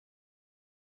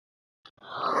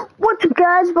What's up,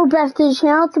 guys? Welcome back to the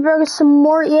channel to bring us some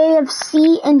more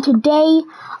AFC, and today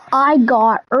I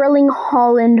got Erling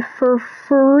Haaland for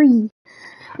free.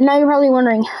 Now you're probably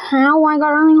wondering how I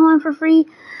got Erling Haaland for free,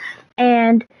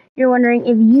 and you're wondering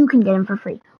if you can get him for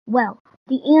free. Well,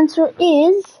 the answer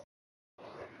is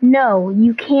no,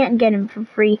 you can't get him for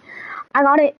free. I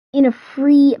got it in a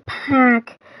free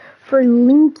pack for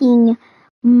linking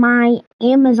my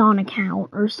Amazon account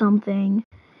or something,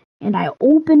 and I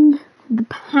opened the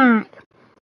pack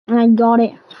and I got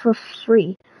it for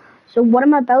free. So what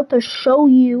I'm about to show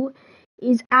you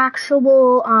is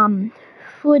actual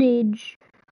footage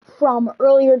from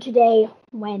earlier today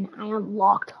when I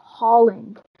unlocked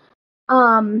Haaland.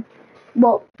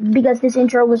 Well, because this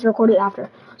intro was recorded after.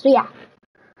 So yeah.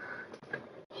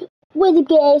 What's up,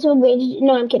 guys?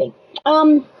 No, I'm kidding.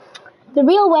 The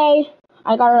real way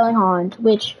I got Erling Haaland,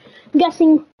 which I'm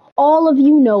guessing all of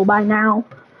you know by now,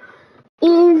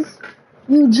 is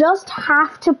you just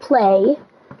have to play.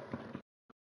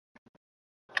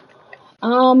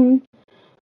 All you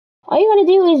gotta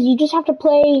do is you just have to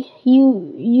play.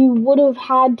 You would have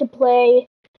had to play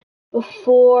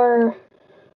before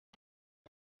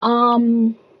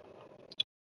November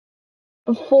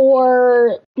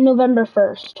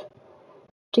 1st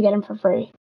to get him for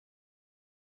free.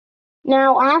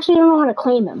 Now, I actually don't know how to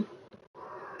claim him,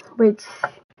 which is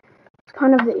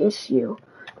kind of the issue.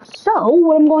 So,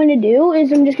 what I'm going to do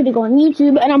is I'm just going to go on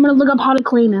YouTube and I'm going to look up how to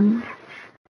claim him.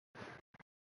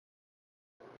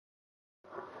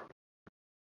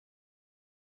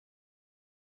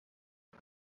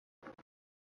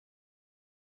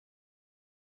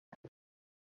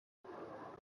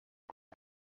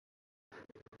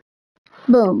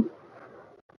 Boom.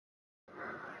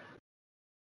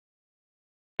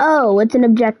 Oh, it's an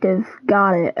objective.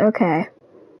 Got it. Okay.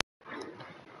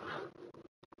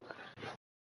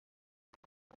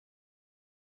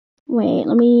 Wait,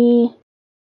 let me...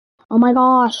 Oh my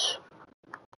gosh.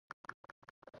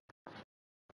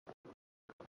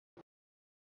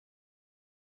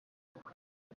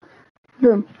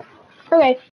 Boom.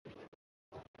 Okay.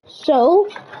 So,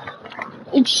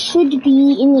 it should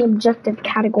be in the objective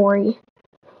category.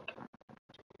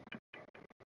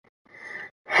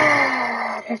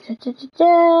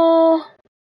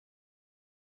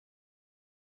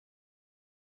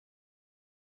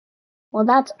 Well,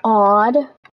 that's odd.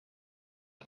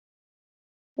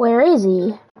 Where is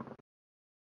he?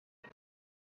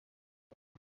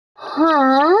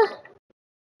 Huh?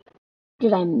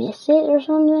 Did I miss it or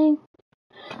something?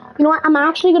 You know what? I'm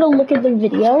actually gonna look at the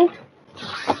video.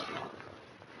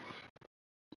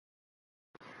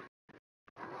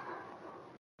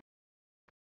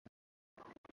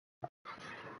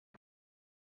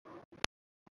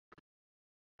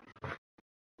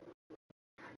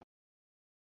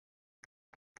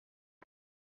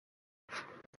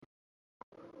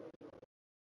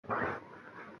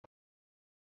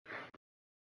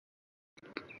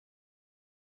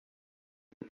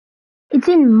 It's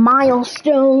in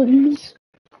milestones.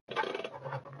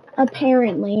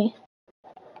 Apparently.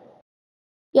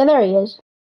 Yeah, there he is.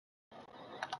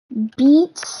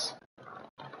 Beats.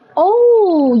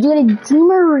 Oh, you get a Di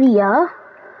Maria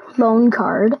loan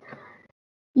card.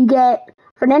 You get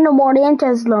Fernando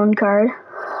Morientes loan card.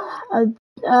 A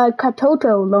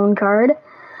Katoto loan card.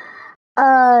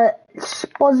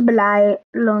 Spozbalai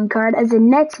loan card. A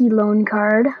Zanetti loan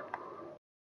card.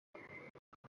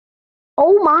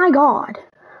 Oh my god.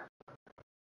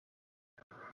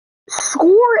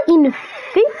 Score in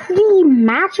 50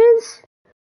 matches?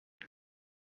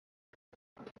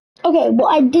 Okay, well,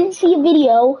 I did see a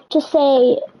video to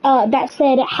say, that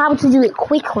said how to do it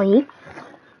quickly.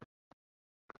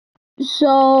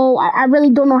 So, I really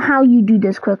don't know how you do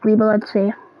this quickly, but let's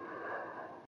see.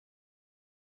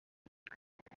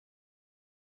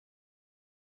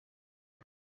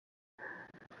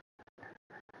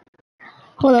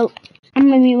 Hold up. I'm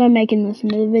gonna mute my mic and listen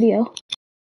to the video.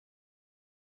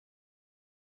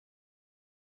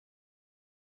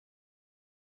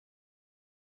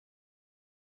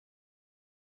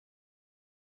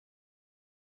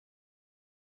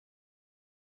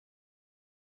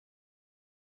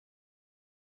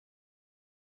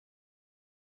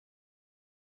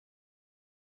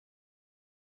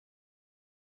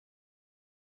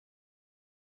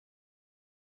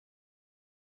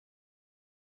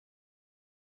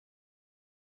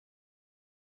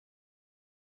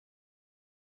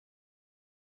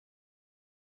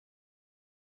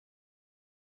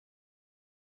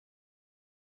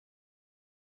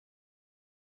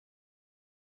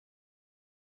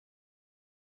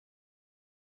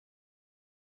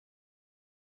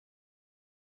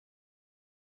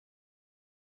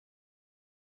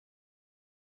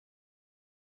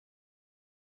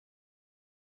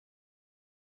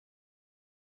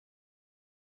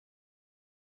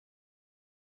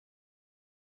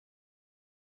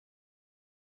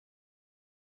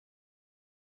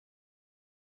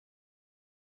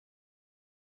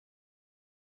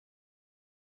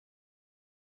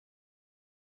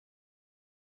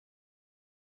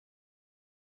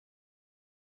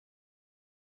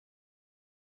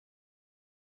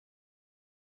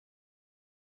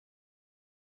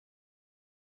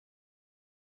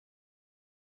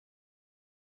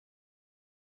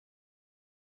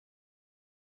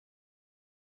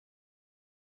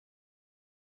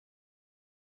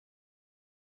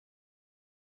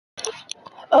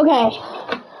 Okay,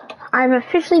 I've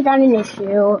officially found an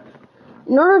issue.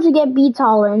 In order to get Beats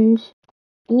Haaland,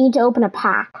 I need to open a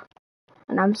pack.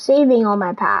 And I'm saving all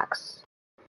my packs.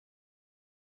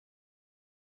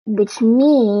 Which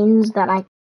means that I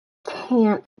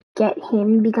can't get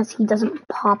him because he doesn't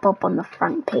pop up on the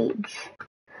front page.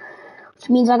 Which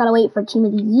means I gotta wait for Team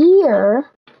of the Year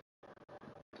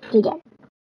to get.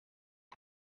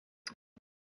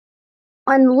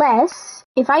 Unless,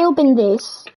 if I open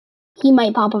this, he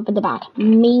might pop up at the back.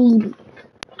 Maybe.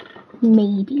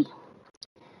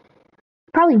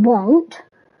 Probably won't.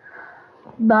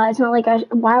 But it's not like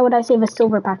why would I save a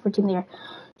silver pack for Team of the Year?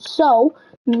 So,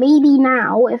 maybe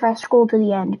now, if I scroll to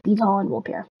the end, Beats Haaland will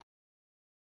appear.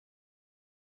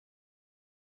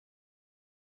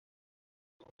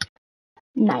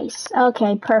 Nice.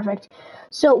 Okay, perfect.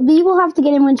 So, we will have to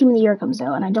get in when Team of the Year comes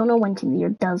out, and I don't know when Team of the Year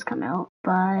does come out,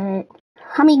 but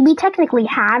I mean, we technically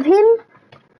have him,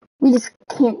 we just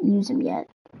can't use him yet.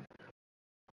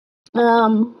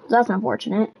 That's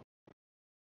unfortunate.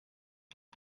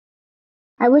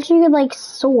 I wish you could, like,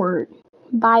 sort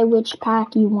by which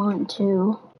pack you want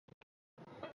to,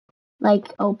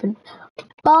 like, open.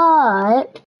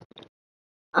 But,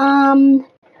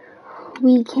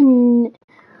 we can,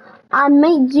 I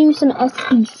might do some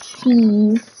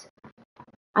SBCs.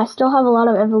 I still have a lot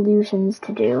of evolutions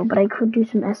to do, but I could do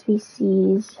some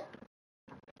SBCs,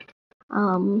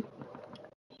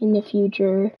 in the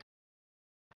future.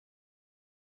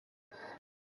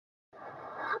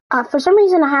 For some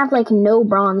reason I have, like, no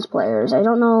bronze players. I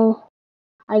don't know.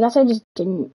 I guess I just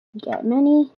didn't get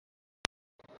many.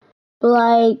 But,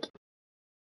 like,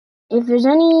 if there's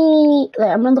any, like,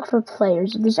 I'm gonna look for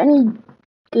players. If there's any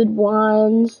good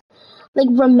ones, like,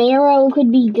 Romero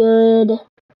could be good.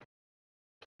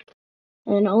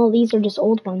 And all of these are just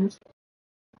old ones.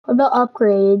 What about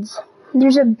upgrades?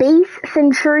 There's a base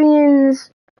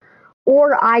Centurions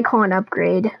or Icon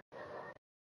upgrade.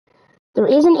 There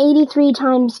is an 83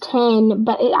 times 10,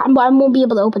 but I won't be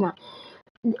able to open that.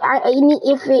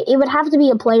 It would have to be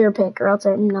a player pick, or else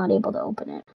I'm not able to open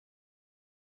it.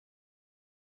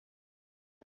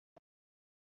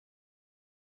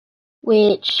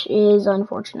 Which is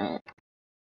unfortunate.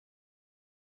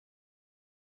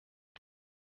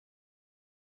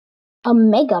 A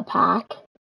mega pack?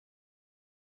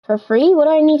 For free? What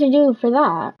do I need to do for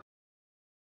that?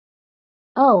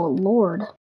 Oh, Lord.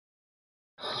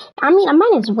 I mean, I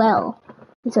might as well.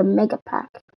 It's a mega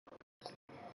pack.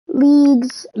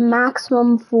 Leagues,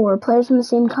 maximum 4. Players from the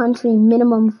same country,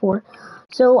 minimum 4.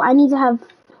 So I need to have...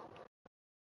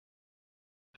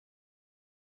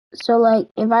 So, like,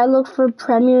 if I look for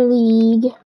Premier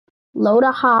League, low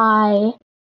to high,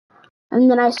 and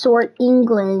then I sort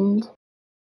England.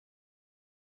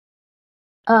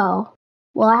 Oh.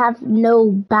 Well, I have no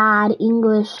bad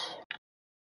English.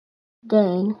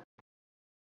 Dang.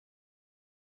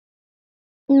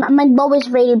 My lowest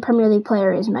rated Premier League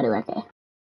player is Madueke.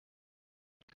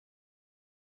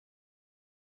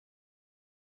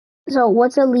 So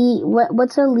what's a league?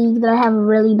 What's a league that I have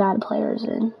really bad players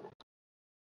in?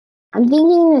 I'm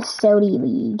thinking the Saudi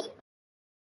league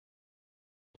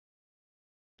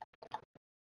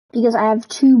because I have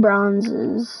 2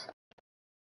 bronzes.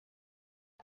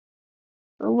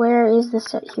 Where is the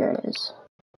set? Here it is.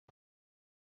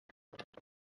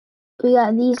 We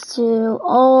got these 2.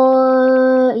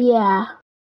 Oh yeah.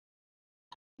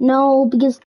 No,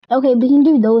 because okay, we can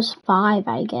do those 5,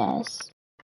 I guess.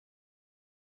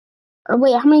 Or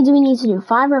wait, how many do we need to do?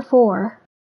 5 or 4?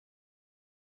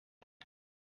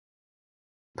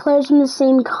 Players from the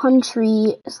same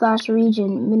country /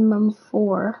 region, minimum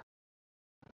 4.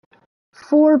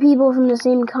 4 people from the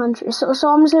same country. So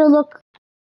I'm just gonna look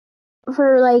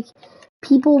for, like,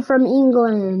 people from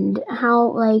England.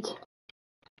 How, like,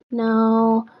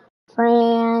 no,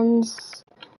 France,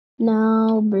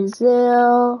 no,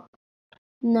 Brazil,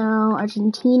 no,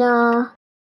 Argentina,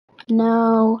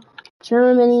 no,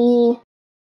 Germany,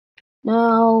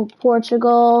 no,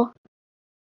 Portugal,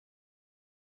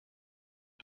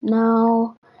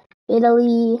 no,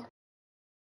 Italy,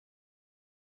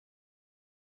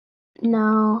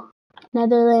 no,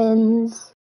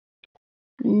 Netherlands,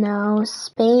 no,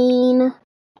 Spain,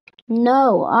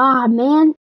 no. Ah,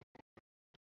 man.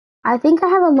 I think I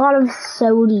have a lot of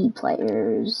Saudi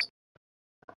players.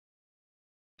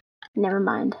 Never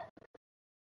mind.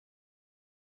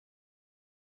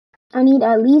 I need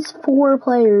at least 4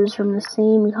 players from the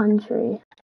same country.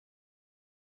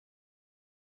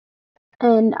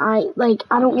 And I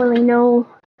don't really know.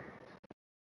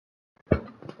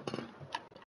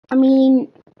 I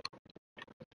mean,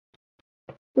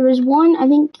 there was one, I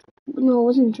think, no, it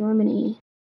wasn't Germany.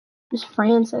 It was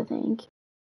France, I think.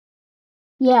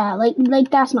 Yeah, like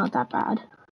that's not that bad.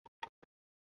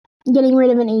 Getting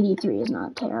rid of an 83 is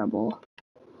not terrible.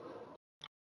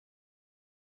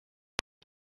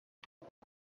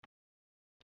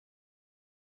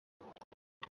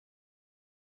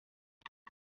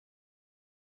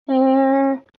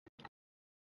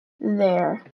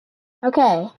 There.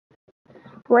 Okay.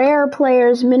 Rare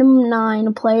players, minimum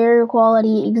 9. Player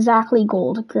quality, exactly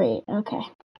gold. Great. Okay.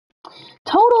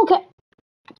 Total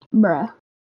Bruh.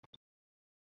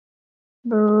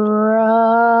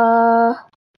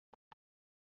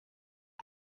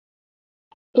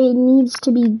 It needs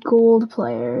to be gold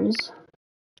players.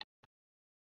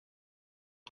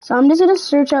 So I'm just gonna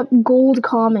search up gold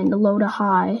common to low to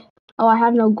high. Oh, I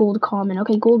have no gold common.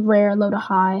 Okay, gold rare, low to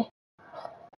high.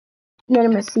 And then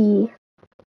I'm gonna see,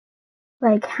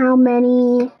 like, how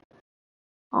many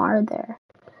are there?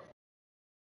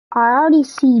 I already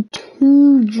see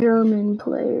 2 German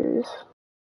players.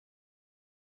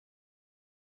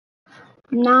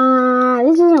 Nah,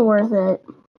 this isn't worth it.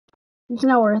 It's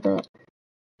not worth it.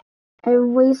 I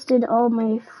wasted all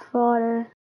my fodder.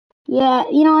 Yeah,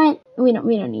 you know what? We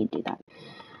don't need to do that.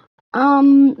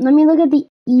 Let me look at the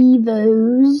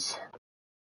Evos.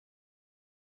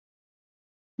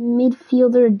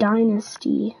 Midfielder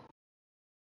dynasty.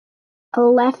 A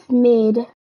left mid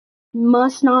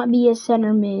must not be a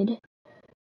center mid.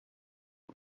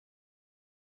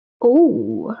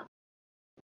 Oh.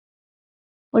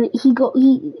 What did he go?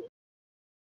 He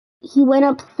went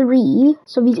up 3,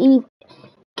 so he's 80.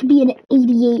 Could be an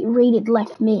 88 rated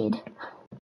left mid.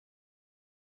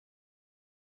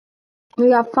 We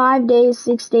got 5 days,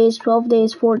 6 days, 12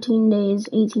 days, 14 days,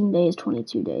 18 days,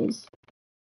 22 days.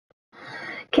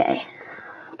 Okay.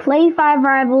 Play 5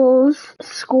 rivals,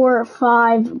 score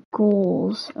 5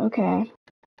 goals. Okay.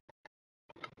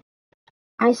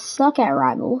 I suck at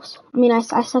rivals. I mean, I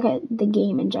suck at the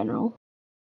game in general.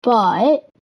 But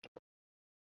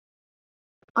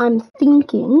I'm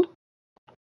thinking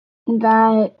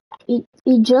that it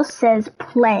just says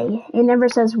play. It never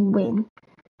says win.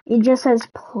 It just says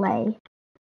play.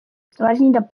 So I just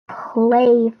need to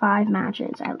play 5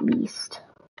 matches at least.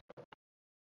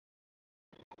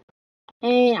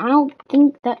 And I don't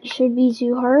think that should be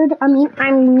too hard. I mean,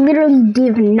 I'm literally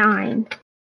Div 9.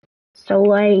 So,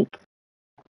 like...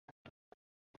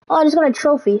 Oh, I just got a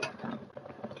trophy.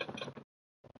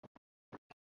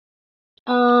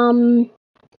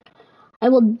 I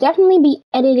will definitely be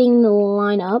editing the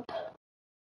lineup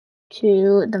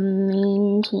to the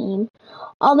main team.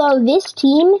 Although this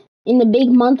team, in the big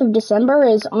month of December,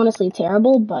 is honestly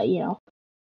terrible, but, you know.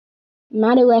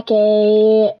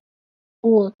 Madueke...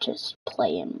 We'll just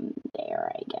play him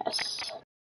there, I guess.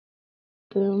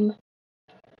 Boom.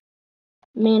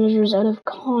 Manager's out of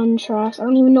contracts. I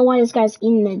don't even know why this guy's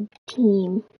in the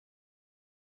team.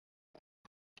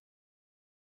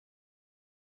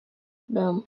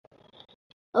 Boom.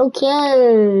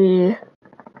 Okay.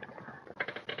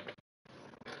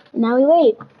 Now we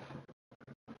wait.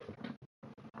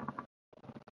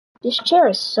 This chair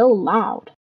is so loud.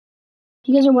 If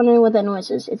you guys are wondering what that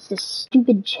noise is, it's this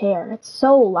stupid chair. It's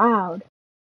so loud.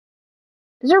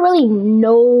 Is there really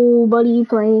nobody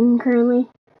playing currently?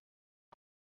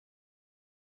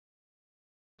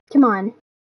 Come on.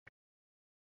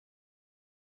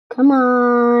 Come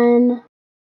on.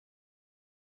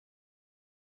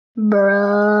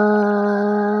 Bruh.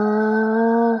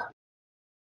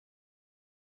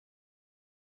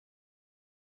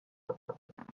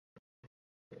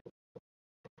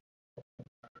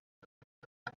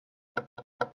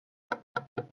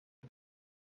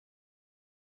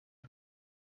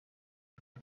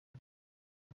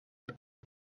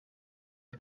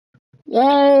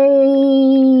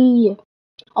 Yay!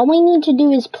 All we need to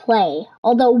do is play,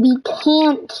 although we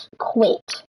can't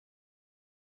quit.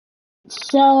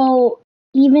 So,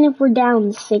 even if we're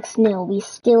down 6-0, we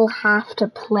still have to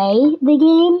play the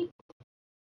game.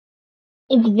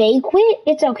 If they quit,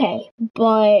 it's okay,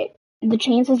 but the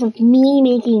chances of me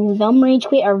making them rage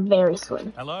quit are very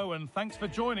slim. Hello, and thanks for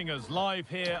joining us live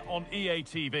here on EA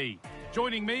TV.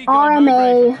 Joining me,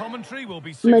 RMA commentary will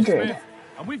be Sue Madrid. Smith.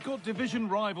 And we've got division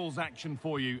rivals action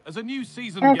for you as a new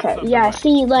season Okay, gets yeah, underway.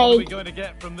 see, What are we like, going to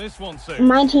get from this one, Sue?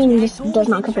 my team just does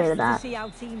not compare to that. See how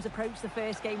teams approach the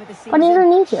first game of the season. But I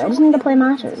don't need to, I just need to play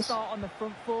matches. Start on the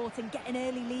front foot and get an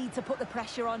early lead to put the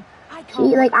pressure on.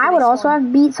 See, like, I would also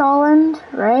have beat Haaland,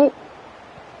 right?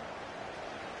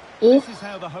 This is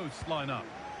how the hosts line up.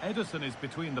 Edison is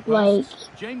between the posts.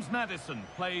 Like, James Maddison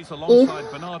plays alongside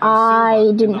Bernardo Silva.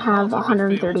 I didn't have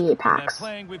 138 packs. They're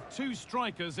playing with 2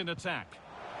 strikers in attack.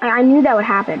 I knew that would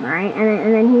happen, right?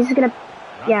 And then he's gonna,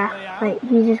 yeah, like,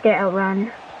 he's just gonna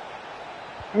outrun.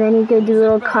 And then he's gonna do a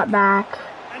little cutback.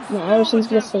 And Ederson's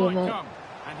gonna save it.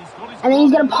 And then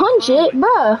he's gonna punch it,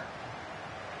 bruh.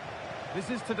 This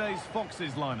is today's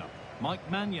Foxes lineup. Mike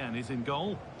Maignan is in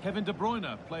goal. Kevin De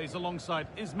Bruyne plays alongside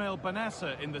Ismail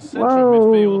Benasser in the centre of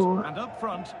midfield. And up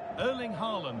front, Erling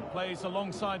Haaland plays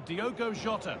alongside Diogo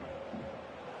Jota.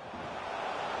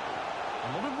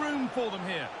 A lot of room for them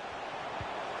here.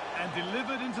 And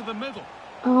delivered into the middle.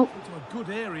 Oh. Into a good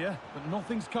area, but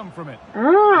nothing's come from it. Ah.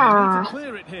 They need to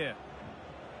clear it here.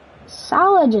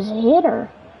 Salah just hit her.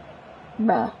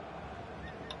 Bruh.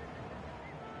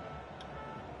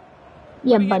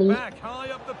 Yeah, buddy. Back high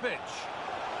up the pitch.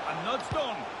 And nudged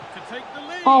on to take the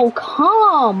lead. Oh,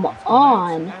 come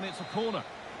on. And it's a corner.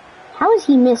 How has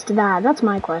he missed that? That's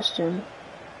my question.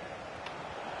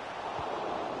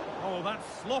 Oh, that's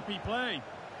sloppy play.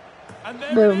 And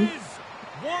there Boom. it is.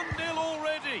 1-0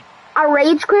 already. A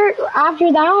rage quit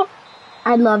after that?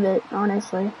 I'd love it,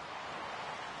 honestly.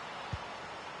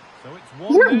 So it's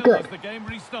He's not 1-0 good. as the game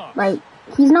restarts. Like,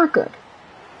 he's not good.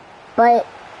 But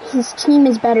his team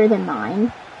is better than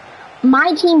mine.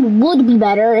 My team would be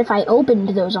better if I opened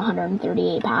those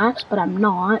 138 packs, but I'm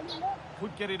not.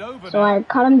 Could get it over So now. I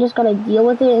kind of just gotta deal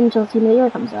with it until Team of the Year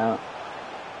comes out.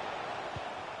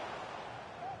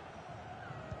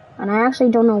 And I actually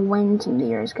don't know when Team of the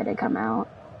Year is gonna come out.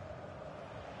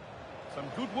 Some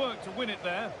good work to win it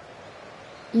there.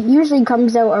 It usually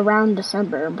comes out around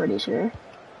December, I'm pretty sure.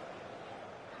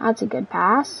 That's a good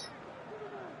pass.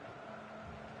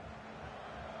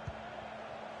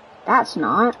 That's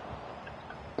not.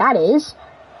 That is.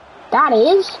 That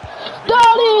is.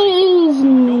 That is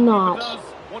not. Does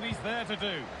what he's there to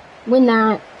do. Win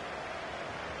that.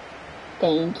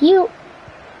 Thank you.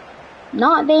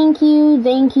 Not thank you.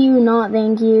 Thank you. Not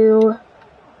thank you.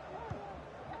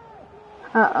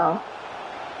 Uh-oh.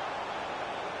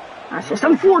 That's just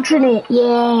unfortunate. Yeah.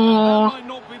 That might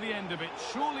not be the end of it.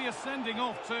 Surely a sending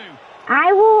off too.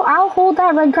 I'll hold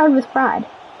that red card with pride.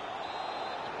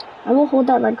 I will hold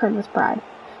that red card with pride,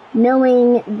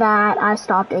 knowing that I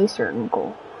stopped a certain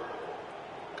goal.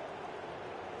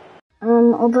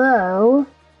 Although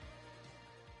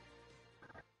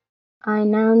I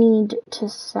now need to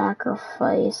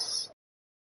sacrifice.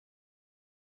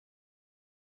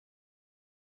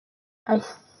 I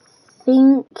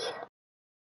think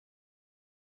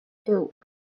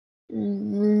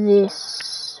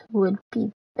this would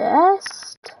be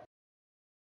best.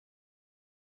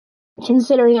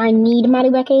 Considering I need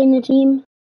Madueke in the team.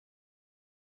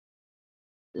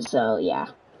 So, yeah.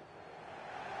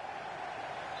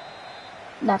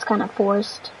 That's kind of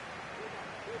forced.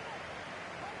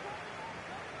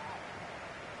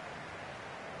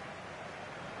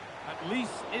 At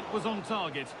least it was on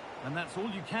target, and that's all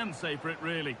you can say for it,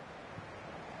 really.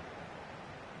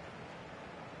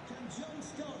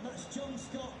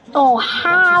 Oh,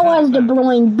 how has De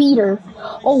Bruyne beat her?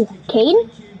 Oh, Kane?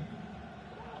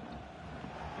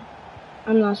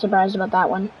 I'm not surprised about that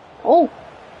one. Oh.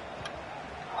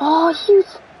 Oh,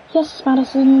 Huths. Yes,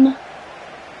 Madison.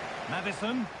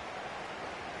 Madison.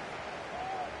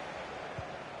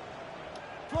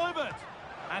 Kluivert.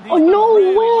 And he's Oh, no done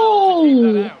really well to keep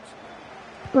way. that out.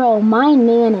 Bro, my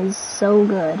man is so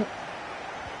good.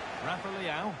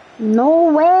 Rafael.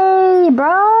 No way,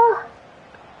 bro.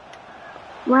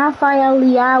 Rafael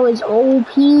Leao is OP.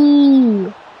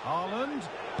 Haaland.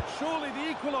 Surely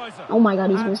the equaliser. Oh my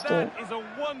god, he's and missed it. that is a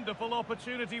wonderful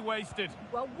opportunity wasted.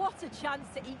 Well, what a chance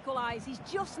to equalise. He's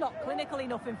just not clinical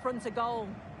enough in front of goal.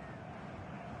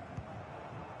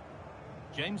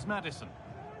 James Madison.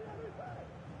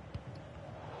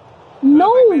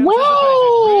 No Perfectly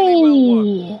anticipated.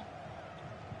 Really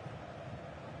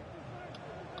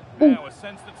way. Now a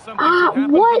sense that something could happen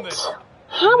from What? this.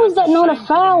 How is that not a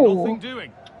foul? Nothing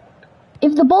doing.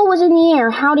 If the ball was in the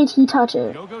air, how did he touch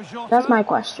it? Diogo Jota. That's my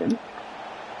question.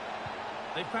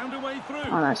 They found a way through.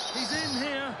 Oh, that's He's in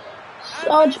here.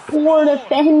 such poor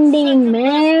defending,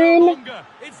 man.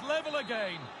 It's level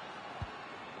again.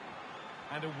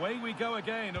 And away we go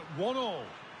again at 1-1.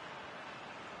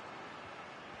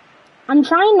 I'm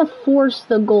trying to force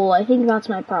the goal. I think that's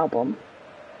my problem.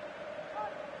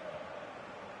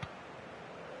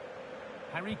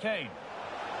 Harry Kane.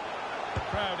 The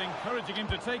crowd encouraging him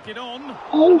to take it on.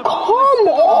 Oh,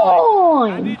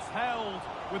 come And on! it's held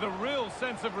with a real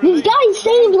sense of This relief. guy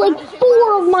saved like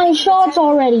 4 of my shots What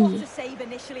already. a save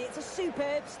initially. It's a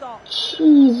superb stop.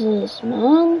 Jesus,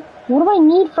 man. What do I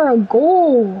need for a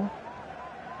goal?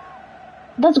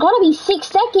 That's gotta be 6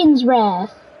 seconds,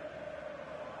 ref.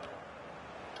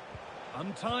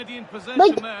 Untidy in possession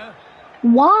Like, there.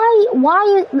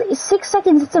 Why 6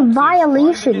 seconds? It's a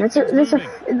violation.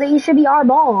 It should be our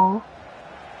ball.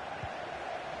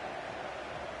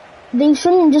 They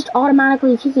shouldn't just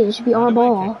automatically kick it. It should be our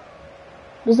ball.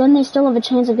 Because then they still have a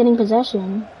chance of getting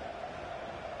possession.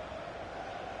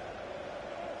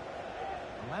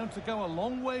 Allowed to go a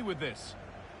long way with this.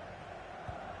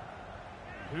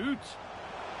 Huths.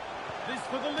 This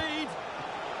for the lead.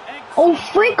 Oh,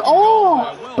 freak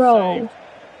off, well bro. Saved.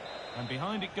 And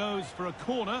behind it goes for a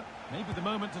corner. Maybe the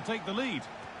moment to take the lead.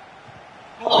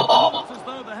 Oh, it looked as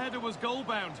though the header was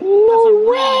goal-bound. No That's a really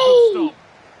way. good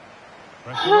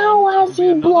stop. How has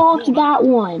he blocked that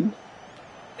one?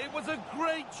 It was a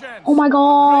great chance. Oh my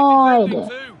god.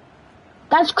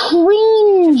 That's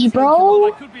cringe, bro. Well,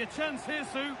 there could be a chance here,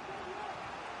 Sue.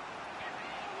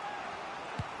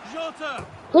 Jota.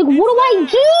 Like, what do I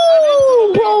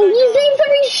do, bro? He saved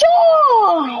every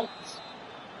shot.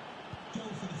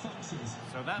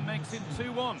 So that makes it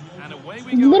 2-1, and away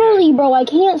we go. Literally, again. bro, I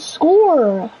can't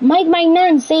score. Mike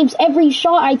Magnan saves every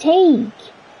shot I take.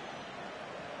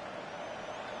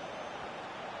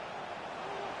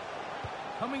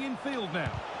 Coming in field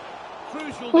now.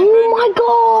 Crucial. Oh my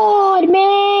god,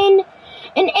 man.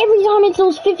 And every time it's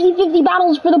those 50-50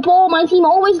 battles for the ball, my team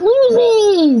always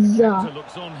loses.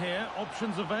 Looks on here.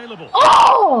 Options available.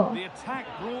 Oh! The attack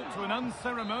brought to an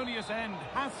unceremonious end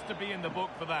has to be in the book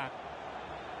for that.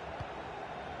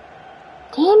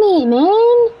 Damn it,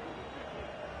 man.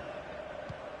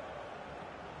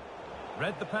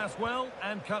 Read the pass well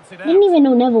and cuts it out. I didn't even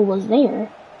know Neville was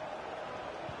there.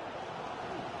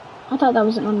 I thought that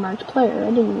was an unmarked player. I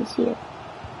didn't even see it.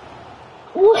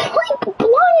 What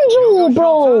plunger,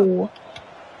 bro?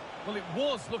 Well, it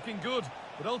was looking good,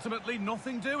 but ultimately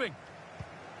nothing doing.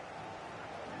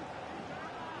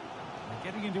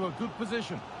 They're getting into a good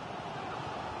position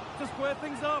to square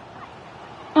things up.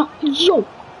 Yo.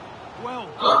 Well,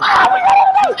 How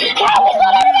is that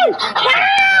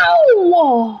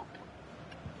How?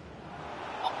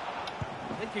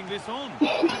 taking this on.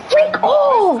 Freak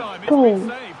off, bro.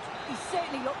 He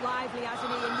certainly looked lively,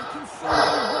 hasn't he? And you can see he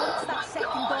wants that second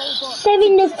goal,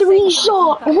 but 7-3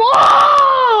 shot.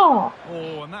 Wow!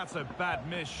 Oh, and that's a bad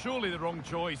miss. Surely the wrong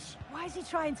choice. why is he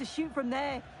trying to shoot from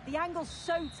there? The angle's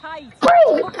so tight.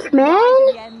 Freak,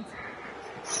 man!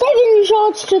 7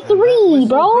 shots to 3,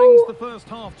 bro. Brings the first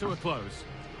half to a close.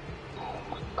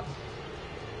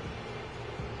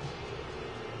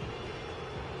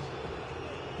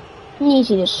 You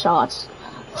see the shots.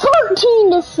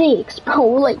 13-6, bro.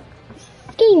 Like,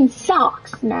 this game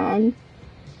sucks, man.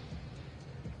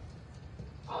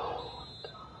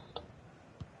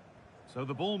 So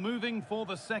the ball moving for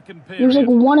the second period. There's like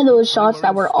one of those shots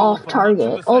that were off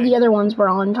target. All the other ones were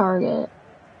on target.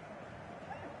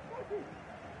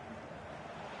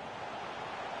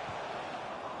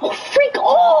 Oh, freak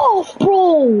off,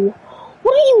 bro!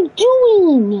 What are you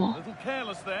doing? A little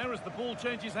careless there as the ball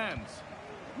changes hands.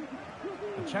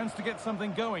 A chance to get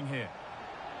something going here.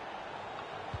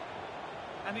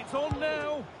 And it's on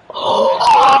now. Oh,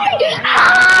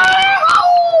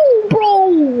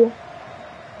 bro!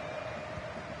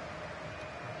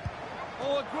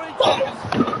 Oh, a great chance.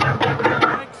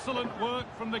 Excellent work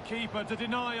from the keeper to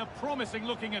deny a promising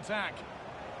looking attack.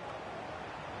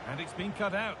 And it's been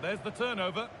cut out. There's the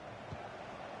turnover.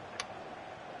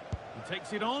 He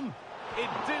takes it on. It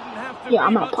didn't have to. Yeah,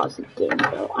 I'm not pausing the game,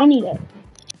 bro. I need it.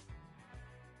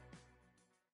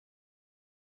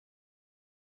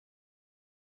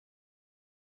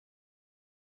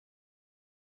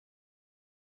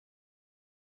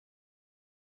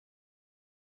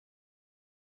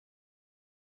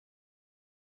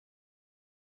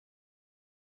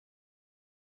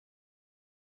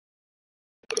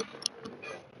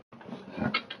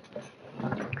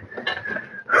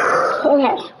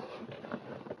 Okay.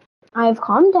 I've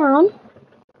calmed down.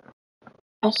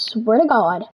 I swear to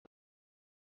God.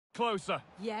 Closer.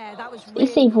 Yeah, that was They really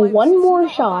save close. one It's more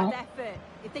not a shot. bad effort.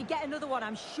 If they get another one,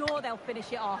 I'm sure they'll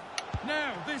finish it off.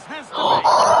 Now, this has to be.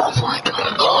 Oh my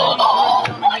God.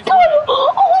 Oh my God.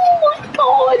 Oh my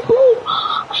God, bro.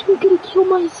 I'm gonna kill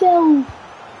myself.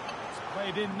 It's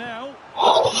played in now.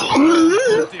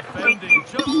 Defending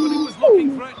just when it was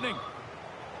looking threatening.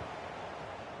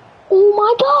 Oh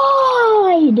my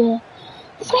God.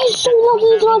 This guy's so lucky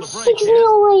he's got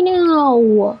 6-0 right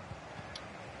now.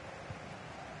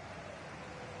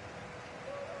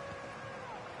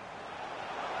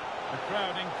 The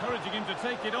crowd encouraging him to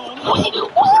take it on. What are you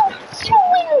doing,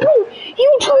 bro?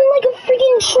 You turn like a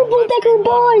freaking triple-decker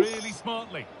bus. Really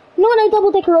smartly. Not a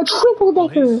double-decker, a Well,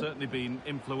 triple-decker. he's certainly been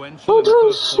influential. Bro in the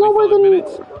turns first slower 45 than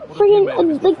minutes. What have you made of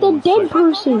his freaking like the performance dead so far?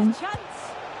 person. Chance.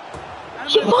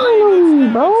 And She the finally, team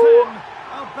is bro. down 10.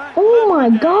 A back Oh my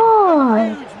level God.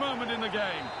 game. A huge moment in the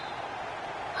game.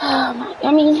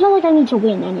 I mean, it's not like I need to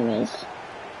win anyways.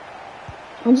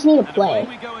 I just need to And away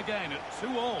play. we go again at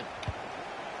 2-2.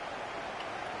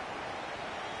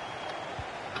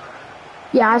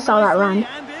 Yeah, I saw that run.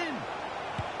 And in.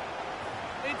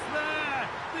 It's there.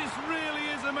 This really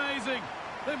is amazing.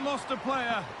 They've lost a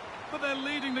player, but they're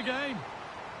leading the game.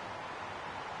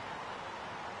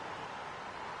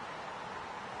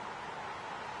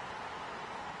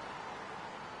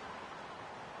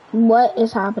 What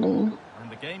is happening?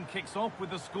 And the game kicks off with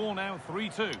the score now 3-2.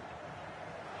 It's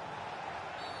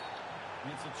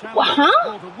a challenge. Huh?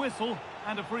 Called a whistle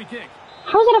and a free kick.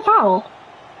 How is that a foul?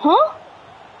 Huh?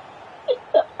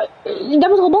 That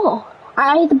was a ball.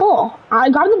 I hit the ball. I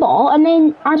got the ball and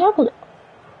then I tackled it.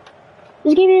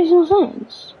 This game makes no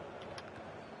sense.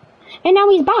 And now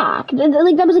he's back.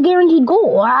 Like, that was a guaranteed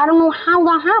goal. I don't know how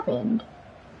that happened.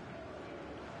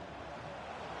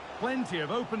 Plenty of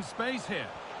open space here.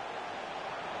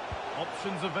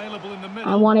 Options available in the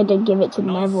middle. I wanted to give it to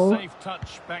Nice Neville. safe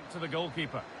touch back to the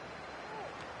goalkeeper.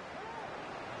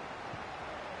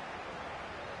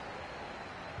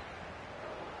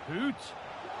 Huths.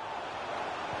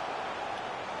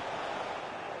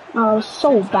 Oh, it was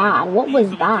so bad. What was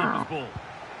Easily that? keeper's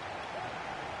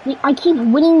ball. I keep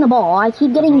winning the ball, I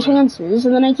keep getting chances,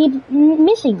 and then I keep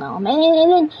missing them.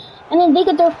 And then they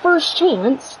get their first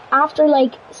chance after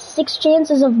like 6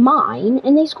 chances of mine,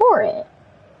 and they score it.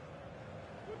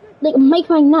 Like Mike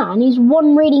McNabb, he's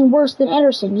 1 rating worse than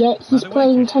Ederson, yet he's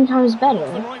playing 10 times That's the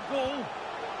better. right ball.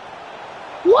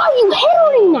 Why are you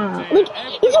heading that? Like,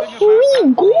 it's a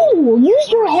free goal. Use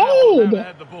your head.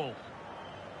 Had the ball.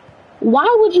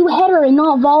 Why would you header and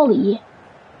not volley?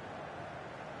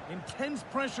 Intense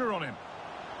pressure on him.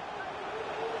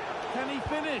 Can he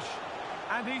finish?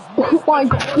 And he's Oh my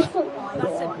missed the chance. Oh,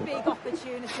 that's a big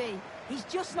opportunity. He's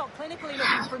just not clinical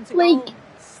enough in front of Like, goal.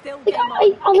 Still Like,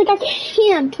 game on. I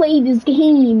can't play this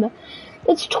game.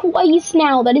 That's twice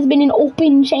now that has been an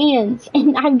open chance,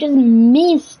 and I've just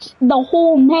missed the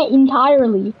whole net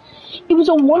entirely. It was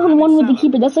a one-on-one with the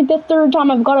keeper. That's like the 3rd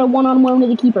time I've got a one-on-one with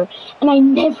the keeper, and I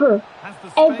never, Has the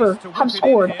space ever to whip have it in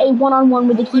scored here. a one-on-one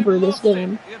with the Oh, keeper they've this lost it.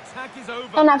 game. The attack is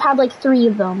over. And I've had like 3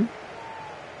 of them.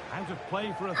 Out of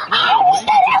play for a throw. How is Maybe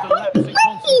that just a lapse in happening?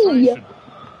 concentration.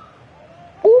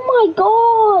 Oh my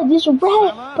god, this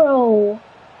ref, bro.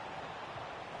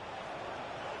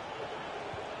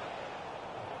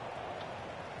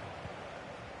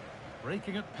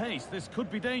 Breaking at pace, this could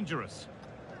be dangerous.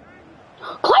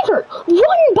 Clifford,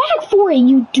 run back for it,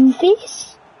 you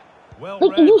doofus. Well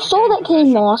Like, read you to saw gain that Kane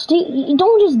possession. lost it. You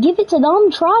don't just give it to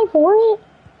them. Try for it.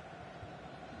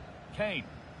 Kane.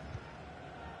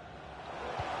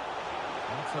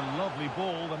 That's a lovely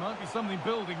ball. There might be something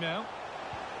building now.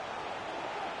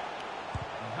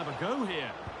 We'll have a go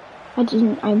here.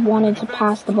 I wanted to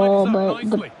pass the ball, but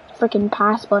the freaking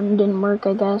pass button didn't work,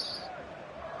 I guess.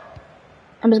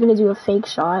 I was gonna do a fake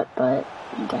shot, but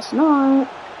I guess not.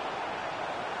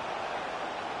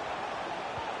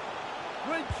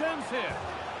 Great chance here.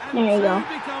 And There you 2 go.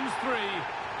 becomes 3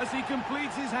 as he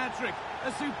completes his hat-trick.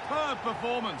 A superb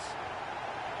performance.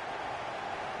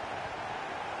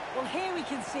 Well, here we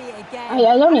can see it again. I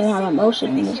don't even have Simple emotion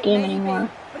in this finish it game may be, anymore.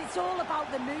 But it's all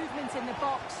about the movement in the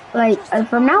box. Like, Just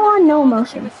from now on, no apply that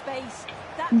emotion. to a space.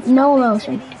 That's No what makes it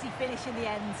emotion. an easy finish in the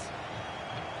end.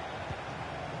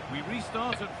 We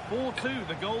restart at 4-2.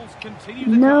 The goals continue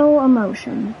to come. No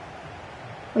emotion.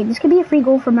 Wait, this could be a free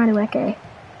goal for Madueke.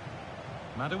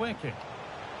 Madueke.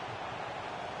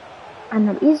 And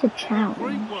that is a Great challenge.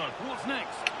 work. What's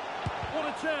next? What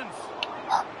a chance.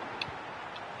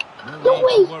 No need to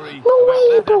way! worry No about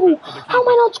way, that bro! effort for the How am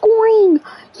I keeper. not scoring?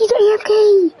 He's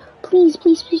AFK! Please,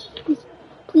 please, please, please.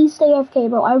 Please stay AFK,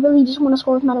 bro. I really just want to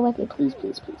score with Madueke. Please,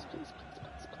 please, please, please,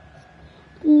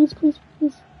 please, please, please, please,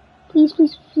 please, please,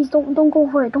 please, please, don't go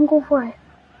for it. Don't go for it.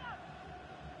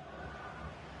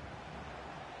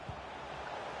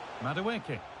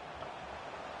 Madueke.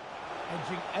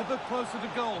 Edging ever closer to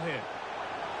goal here.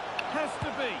 Has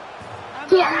to be. And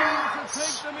they're able to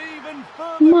take them even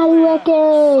further.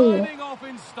 Madueke. Signing off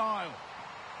in style.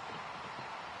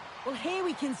 Well, here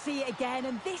we can see it again,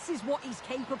 and this is what he's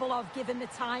capable of given the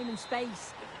time and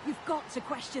space. You've got to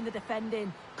question the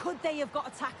defending. Could they have got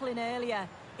a tackle in earlier?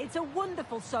 It's a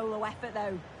wonderful solo effort,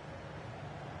 though.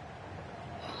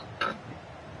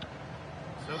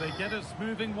 So they get us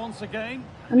moving once again.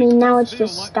 I mean, now it's Feel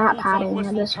just like stat the full-time padding at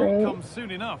whistle this can't rate. come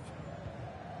soon enough.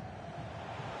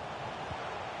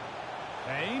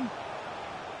 Kane.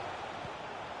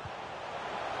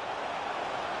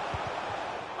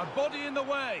 A body in the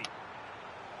way.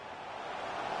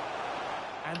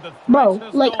 And the Bro, threat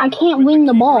has like, I gone can't with win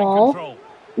the keeper in ball control.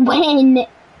 when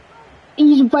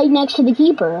he's right next to the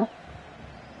keeper.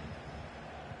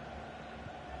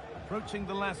 Approaching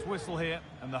the last whistle here,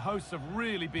 and the hosts have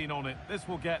really been on it. This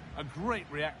will get a great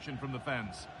reaction from the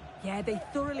fans. Yeah, they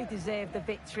thoroughly deserve the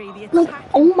victory. The Like, attack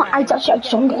oh my, I just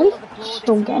don't get it. I just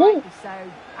don't get it.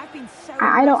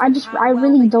 I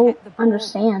really don't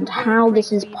understand how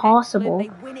this is possible.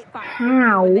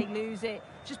 How? They lose it.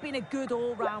 Just been a good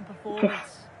all-round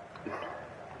performance.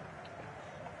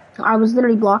 I was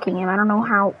literally blocking him. I don't know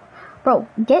how. Bro,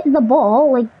 get the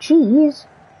ball. Like, jeez.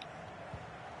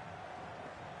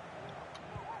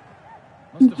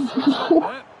 Must have switched up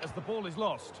there as the ball is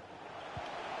lost.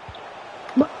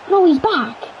 No, he's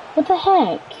back. What the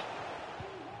heck?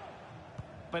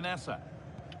 Benassa.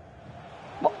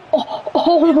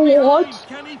 Oh, what?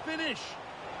 Can he finish?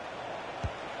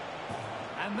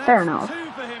 And that's Fair enough. 2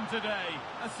 for him today.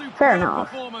 A superb Fair enough.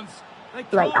 performance. They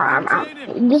Like, can't contain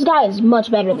him. this guy is much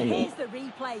better than me. Here's the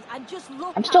replay, and just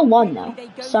look I'm still how one quickly though, they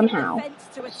go somehow, from defence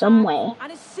to attack. some way.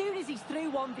 And as soon as he's through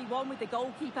 1v1 with the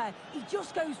goalkeeper, he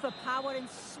just goes for power and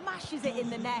smashes it in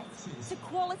the net. It's a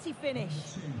quality finish.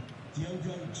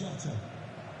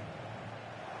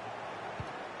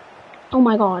 Oh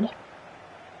my god.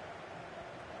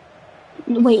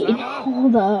 Wait,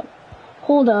 hold up.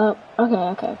 Hold up.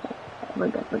 Okay. We're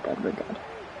good.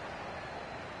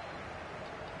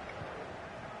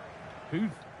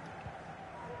 Huths.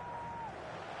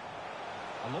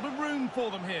 A lot of room for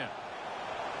them here.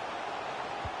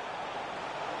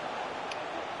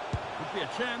 Could be a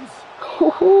chance.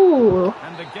 Ooh.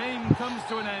 And the game comes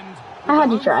to an end. I had to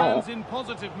With the try home it. fans in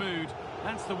positive mood.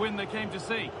 That's the win they came to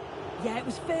see. Yeah, it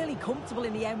was fairly comfortable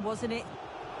in the end, wasn't it?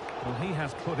 Well, he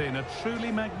has put in a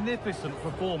truly magnificent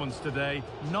performance today,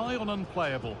 nigh on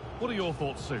unplayable. What are your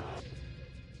thoughts, Sue?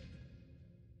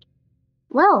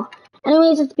 Well,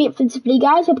 anyways, that's it for this video,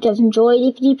 guys. Hope you guys enjoyed.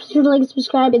 If you did, please like and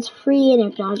subscribe. It's free,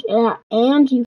 and if not, and you